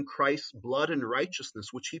apart from Christ's blood and righteousness,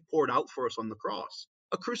 which He poured out for us on the cross?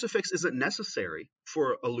 A crucifix isn't necessary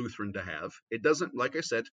for a Lutheran to have. It doesn't, like I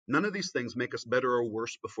said, none of these things make us better or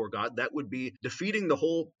worse before God. That would be defeating the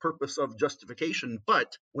whole purpose of justification.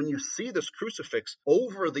 But when you see this crucifix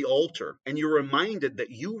over the altar and you're reminded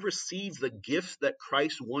that you receive the gift that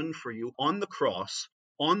Christ won for you on the cross,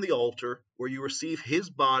 on the altar, where you receive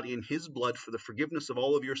His body and His blood for the forgiveness of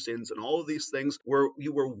all of your sins and all of these things, where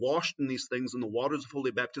you were washed in these things in the waters of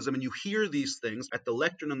holy baptism, and you hear these things at the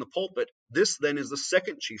lectern and the pulpit. This then is the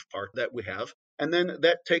second chief part that we have. And then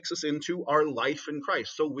that takes us into our life in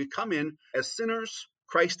Christ. So we come in as sinners.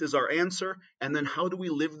 Christ is our answer. And then how do we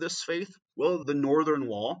live this faith? Well, the Northern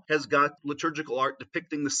Wall has got liturgical art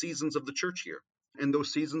depicting the seasons of the church year. And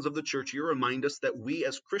those seasons of the church year remind us that we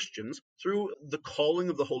as Christians, through the calling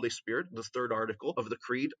of the Holy Spirit, the third article of the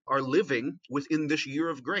Creed, are living within this year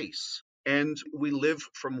of grace. And we live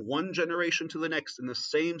from one generation to the next in the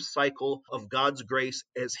same cycle of God's grace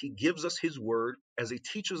as He gives us His word, as He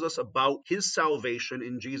teaches us about His salvation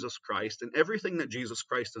in Jesus Christ and everything that Jesus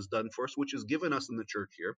Christ has done for us, which is given us in the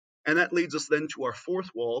church year. And that leads us then to our fourth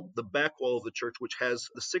wall, the back wall of the church, which has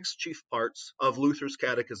the 6 chief parts of Luther's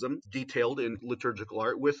catechism detailed in liturgical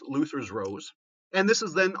art with Luther's rose. And this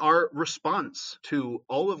is then our response to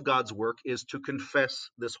all of God's work, is to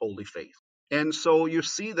confess this holy faith. And so you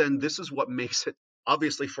see then, this is what makes it,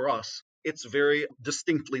 obviously for us, it's very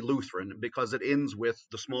distinctly Lutheran, because it ends with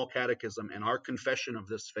the small catechism and our confession of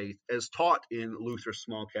this faith as taught in Luther's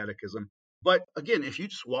small catechism. But again, if you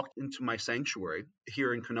just walked into my sanctuary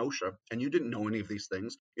here in Kenosha and you didn't know any of these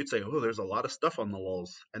things, you'd say, oh, there's a lot of stuff on the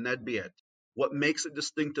walls, and that'd be it. What makes it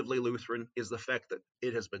distinctively Lutheran is the fact that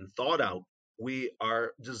it has been thought out. We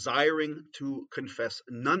are desiring to confess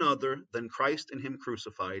none other than Christ and Him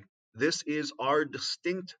crucified. This is our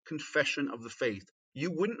distinct confession of the faith. You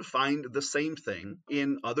wouldn't find the same thing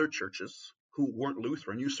in other churches who weren't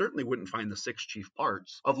Lutheran. You certainly wouldn't find the 6 chief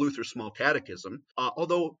parts of Luther's small catechism,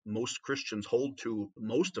 although most Christians hold to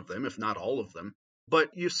most of them, if not all of them.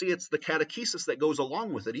 But you see, it's the catechesis that goes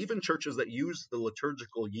along with it. Even churches that use the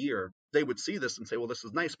liturgical year, they would see this and say, well, this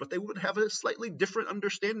is nice, but they would have a slightly different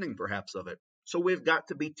understanding perhaps of it. So we've got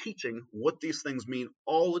to be teaching what these things mean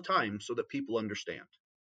all the time so that people understand.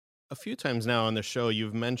 A few times now on the show,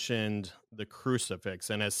 you've mentioned the crucifix.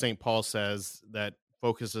 And as St. Paul says, that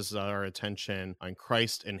focuses our attention on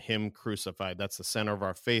Christ and Him crucified. That's the center of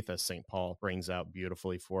our faith, as St. Paul brings out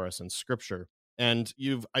beautifully for us in Scripture. And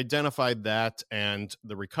you've identified that and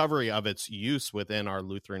the recovery of its use within our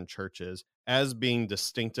Lutheran churches as being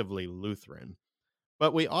distinctively Lutheran.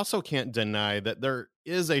 But we also can't deny that there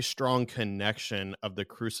is a strong connection of the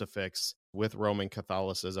crucifix with Roman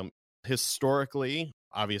Catholicism. Historically,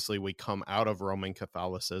 obviously, we come out of Roman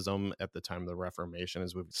Catholicism at the time of the Reformation,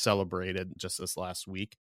 as we've celebrated just this last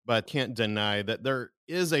week, but can't deny that there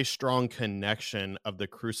is a strong connection of the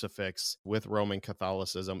crucifix with Roman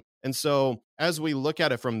Catholicism. And so as we look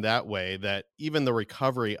at it from that way, that even the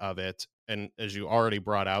recovery of it, and as you already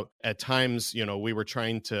brought out, at times, we were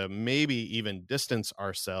trying to maybe even distance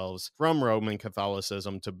ourselves from Roman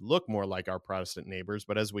Catholicism to look more like our Protestant neighbors.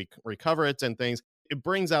 But as we recover it and things, it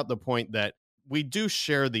brings out the point that we do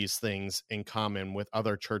share these things in common with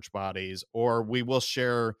other church bodies, or we will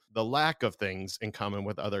share the lack of things in common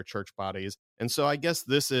with other church bodies. And so I guess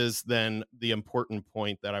this is then the important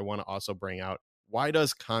point that I want to also bring out. Why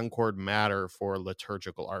does Concord matter for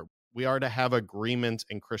liturgical art? We are to have agreement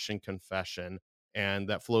in Christian confession, and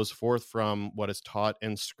that flows forth from what is taught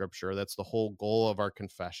in Scripture. That's the whole goal of our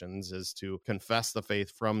confessions, is to confess the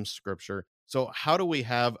faith from Scripture. So how do we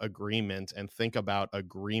have agreement and think about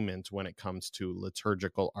agreement when it comes to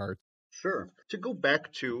liturgical art? Sure. To go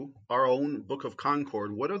back to our own Book of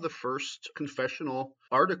Concord, what are the first confessional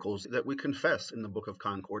articles that we confess in the Book of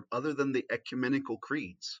Concord other than the ecumenical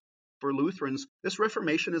creeds? For Lutherans, this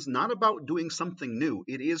Reformation is not about doing something new.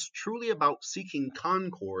 It is truly about seeking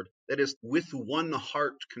concord, that is, with one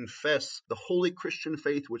heart confess the holy Christian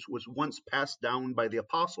faith which was once passed down by the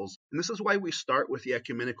apostles. And this is why we start with the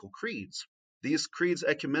ecumenical creeds. These creeds,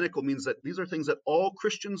 ecumenical, means that these are things that all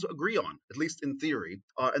Christians agree on, at least in theory.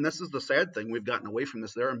 And this is the sad thing. We've gotten away from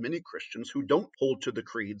this. There are many Christians who don't hold to the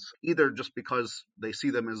creeds, either just because they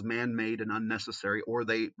see them as man-made and unnecessary, or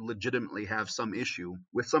they legitimately have some issue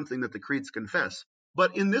with something that the creeds confess.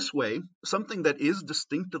 But in this way, something that is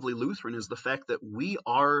distinctively Lutheran is the fact that we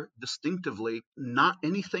are distinctively not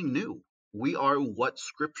anything new. We are what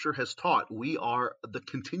Scripture has taught. We are the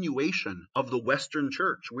continuation of the Western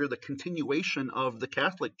Church. We're the continuation of the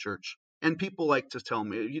Catholic Church. And people like to tell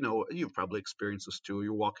me, you've probably experienced this too.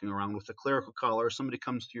 You're walking around with a clerical collar. Somebody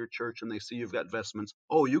comes to your church and they see you've got vestments.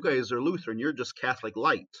 Oh, you guys are Lutheran. You're just Catholic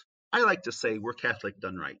light. I like to say we're Catholic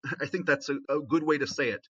done right. I think that's a good way to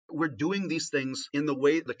say it. We're doing these things in the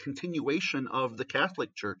way, the continuation of the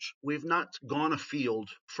Catholic Church. We've not gone afield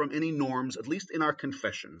from any norms, at least in our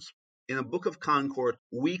confessions. In the Book of Concord,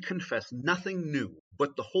 we confess nothing new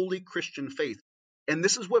but the holy Christian faith. And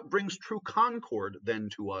this is what brings true concord then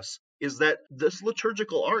to us, is that this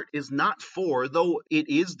liturgical art is not for, though it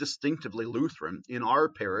is distinctively Lutheran in our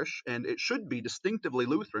parish, and it should be distinctively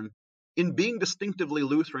Lutheran, in being distinctively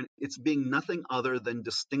Lutheran, it's being nothing other than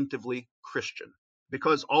distinctively Christian.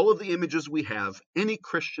 Because all of the images we have, any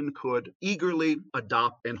Christian could eagerly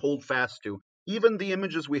adopt and hold fast to. Even the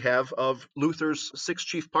images we have of Luther's 6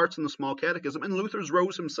 chief parts in the Small Catechism and Luther's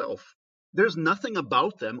Rose himself. There's nothing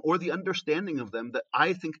about them or the understanding of them that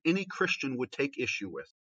I think any Christian would take issue with.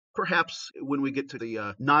 Perhaps when we get to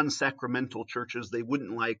the non-sacramental churches, they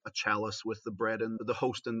wouldn't like a chalice with the bread and the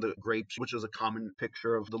host and the grapes, which is a common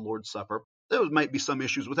picture of the Lord's Supper. There might be some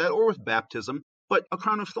issues with that, or with baptism, but a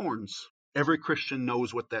crown of thorns, every Christian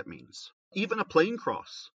knows what that means. Even a plain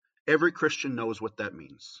cross, every Christian knows what that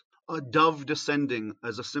means. A dove descending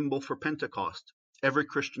as a symbol for Pentecost, every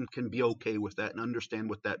Christian can be okay with that and understand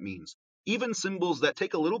what that means. Even symbols that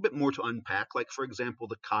take a little bit more to unpack, like, for example,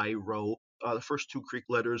 the Chi Rho, the first 2 Greek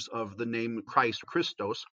letters of the name Christ,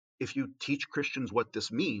 Christos. If you teach Christians what this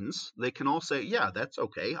means, they can all say, yeah, that's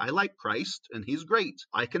okay. I like Christ, and he's great.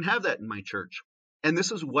 I can have that in my church. And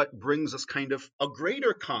this is what brings us kind of a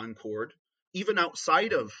greater concord, even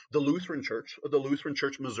outside of the Lutheran Church, or the Lutheran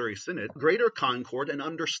Church Missouri Synod, greater concord and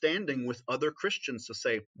understanding with other Christians to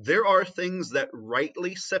say, there are things that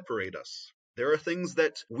rightly separate us. There are things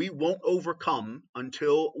that we won't overcome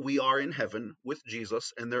until we are in heaven with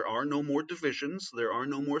Jesus, and there are no more divisions, there are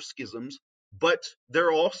no more schisms, but there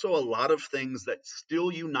are also a lot of things that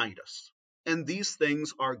still unite us. And these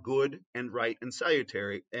things are good and right and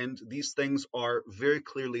salutary, and these things are very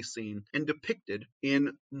clearly seen and depicted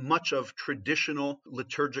in much of traditional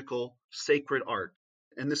liturgical sacred art.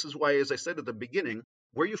 And this is why, as I said at the beginning,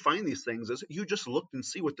 where you find these things is you just look and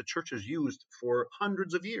see what the church has used for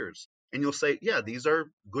hundreds of years. And you'll say, yeah, these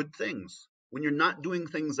are good things. When you're not doing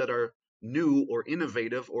things that are new or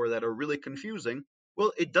innovative or that are really confusing,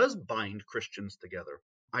 well, it does bind Christians together.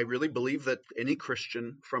 I really believe that any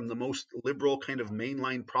Christian, from the most liberal kind of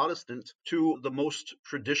mainline Protestant to the most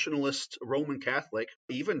traditionalist Roman Catholic,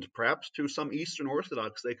 even perhaps to some Eastern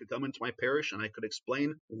Orthodox, they could come into my parish and I could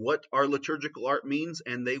explain what our liturgical art means,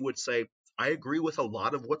 and they would say, I agree with a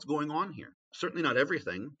lot of what's going on here. Certainly not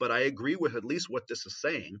everything, but I agree with at least what this is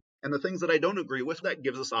saying. And the things that I don't agree with, that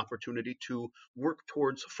gives us opportunity to work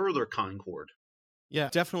towards further concord. Yeah,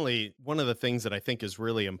 definitely. One of the things that I think is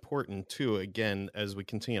really important too, again, as we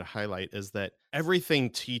continue to highlight, is that everything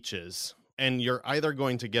teaches, and you're either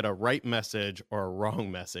going to get a right message or a wrong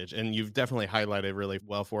message. And you've definitely highlighted really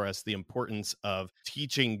well for us the importance of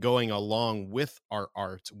teaching going along with our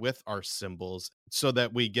art, with our symbols, so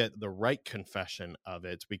that we get the right confession of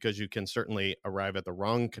it, because you can certainly arrive at the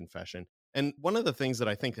wrong confession. And one of the things that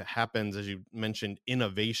I think that happens, as you mentioned,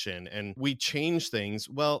 innovation, and we change things,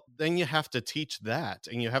 well, then you have to teach that,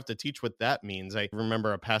 and you have to teach what that means. I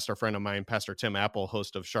remember a pastor friend of mine, Pastor Tim Apple,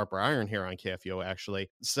 host of Sharper Iron here on KFUO, actually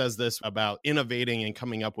says this about innovating and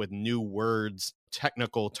coming up with new words,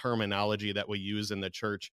 technical terminology that we use in the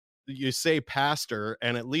church. You say pastor,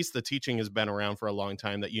 and at least the teaching has been around for a long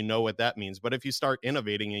time that you know what that means. But if you start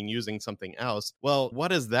innovating and using something else, well, what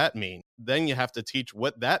does that mean? Then you have to teach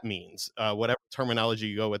what that means, whatever terminology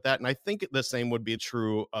you go with that. And I think the same would be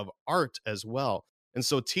true of art as well. And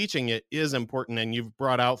so teaching it is important. And you've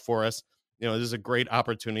brought out for us, this is a great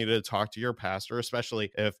opportunity to talk to your pastor,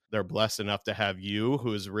 especially if they're blessed enough to have you,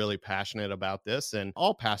 who is really passionate about this. And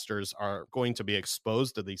all pastors are going to be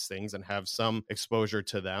exposed to these things and have some exposure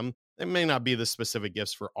to them. It may not be the specific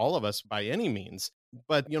gifts for all of us by any means.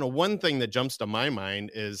 But, one thing that jumps to my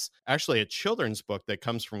mind is actually a children's book that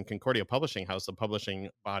comes from Concordia Publishing House, the publishing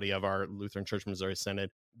body of our Lutheran Church Missouri Synod,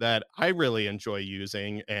 that I really enjoy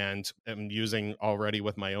using and am using already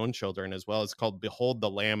with my own children as well. It's called Behold the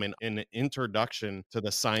Lamb, an introduction to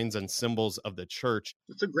the signs and symbols of the church.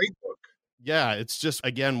 It's a great book. Yeah, it's just,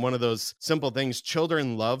 again, one of those simple things.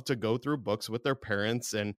 Children love to go through books with their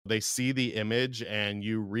parents, and they see the image and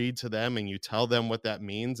you read to them and you tell them what that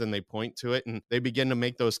means and they point to it and they begin to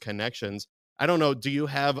make those connections. I don't know, do you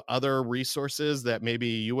have other resources that maybe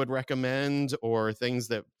you would recommend or things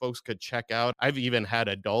that folks could check out? I've even had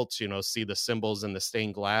adults, see the symbols in the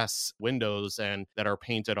stained glass windows and that are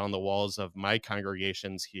painted on the walls of my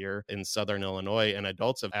congregations here in Southern Illinois. And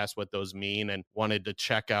adults have asked what those mean and wanted to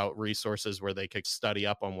check out resources where they could study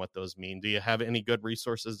up on what those mean. Do you have any good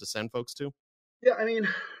resources to send folks to? Yeah, I mean,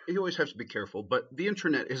 you always have to be careful, but the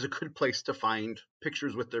internet is a good place to find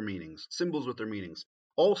pictures with their meanings, symbols with their meanings.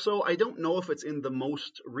 Also, I don't know if it's in the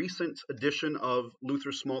most recent edition of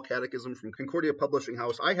Luther's Small Catechism from Concordia Publishing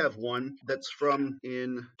House. I have one that's from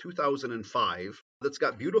in 2005 that's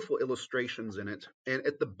got beautiful illustrations in it. And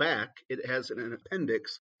at the back, it has an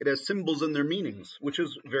appendix. It has symbols and their meanings, which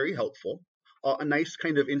is very helpful. A nice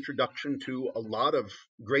kind of introduction to a lot of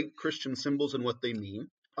great Christian symbols and what they mean.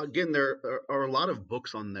 Again, there are a lot of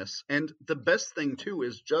books on this. And the best thing, too,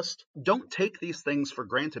 is just don't take these things for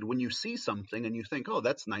granted. When you see something and you think, oh,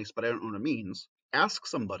 that's nice, but I don't know what it means, ask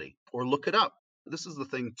somebody or look it up. This is the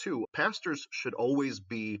thing, too. Pastors should always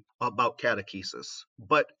be about catechesis,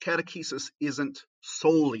 but catechesis isn't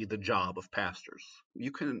solely the job of pastors.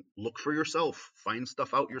 You can look for yourself, find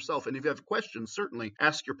stuff out yourself. And if you have questions, certainly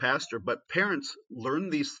ask your pastor. But parents, learn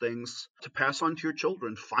these things to pass on to your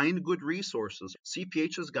children. Find good resources.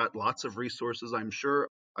 CPH has got lots of resources, I'm sure.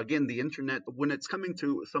 Again, the internet, when it's coming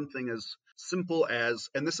to something as simple as,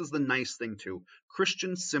 and this is the nice thing too,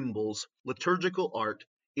 Christian symbols, liturgical art,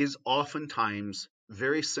 is oftentimes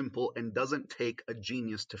very simple and doesn't take a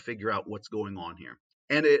genius to figure out what's going on here.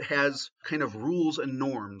 And it has kind of rules and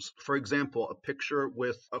norms. For example, a picture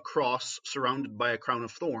with a cross surrounded by a crown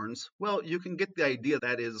of thorns. Well, you can get the idea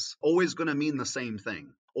that is always going to mean the same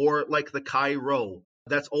thing. Or like the Chi Rho,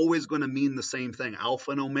 that's always going to mean the same thing,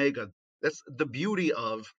 Alpha and Omega. That's the beauty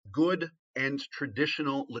of good and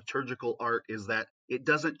traditional liturgical art, is that it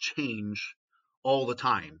doesn't change all the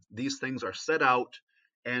time. These things are set out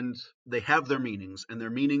and they have their meanings, and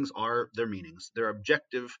their meanings are their meanings. They're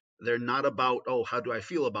objective. They're not about, oh, how do I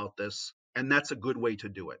feel about this? And that's a good way to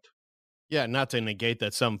do it. Yeah, not to negate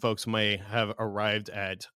that some folks may have arrived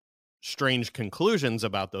at strange conclusions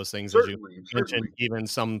about those things. Certainly, as you mentioned, even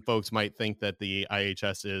some folks might think that the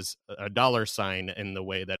IHS is a dollar sign in the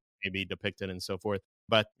way that it may be depicted and so forth.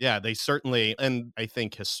 But yeah, they certainly, and I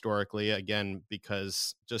think historically, again,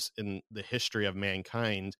 because just in the history of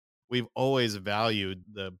mankind, we've always valued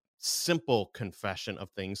the simple confession of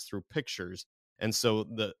things through pictures. And so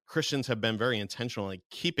the Christians have been very intentional in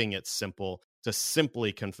keeping it simple to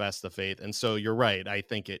simply confess the faith. And so you're right. I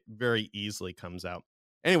think it very easily comes out.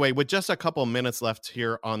 Anyway, with just a couple minutes left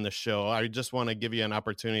here on the show, I just want to give you an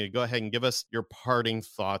opportunity to go ahead and give us your parting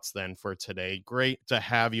thoughts then for today. Great to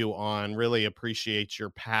have you on. Really appreciate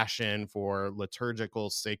your passion for liturgical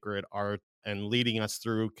sacred art and leading us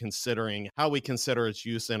through considering how we consider its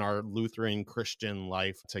use in our Lutheran Christian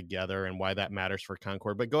life together and why that matters for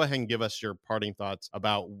Concord. But go ahead and give us your parting thoughts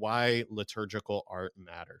about why liturgical art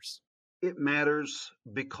matters. It matters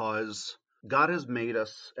because God has made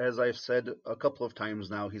us, as I've said a couple of times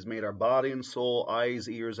now, He's made our body and soul, eyes,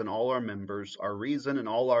 ears, and all our members, our reason and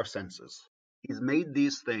all our senses. He's made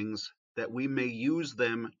these things that we may use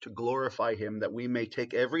them to glorify Him, that we may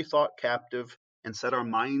take every thought captive and set our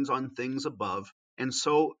minds on things above. And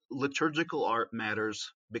so liturgical art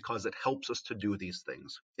matters because it helps us to do these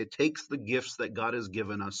things. It takes the gifts that God has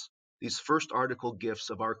given us, these first article gifts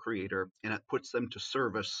of our Creator, and it puts them to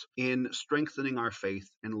service in strengthening our faith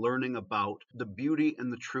and learning about the beauty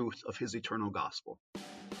and the truth of His eternal gospel.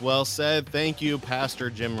 Well said. Thank you, Pastor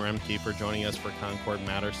Jim Remke, for joining us for Concord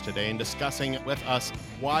Matters today and discussing with us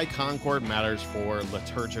why Concord matters for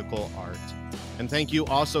liturgical art. And thank you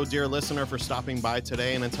also, dear listener, for stopping by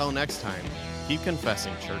today. And until next time, keep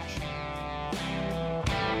confessing, church.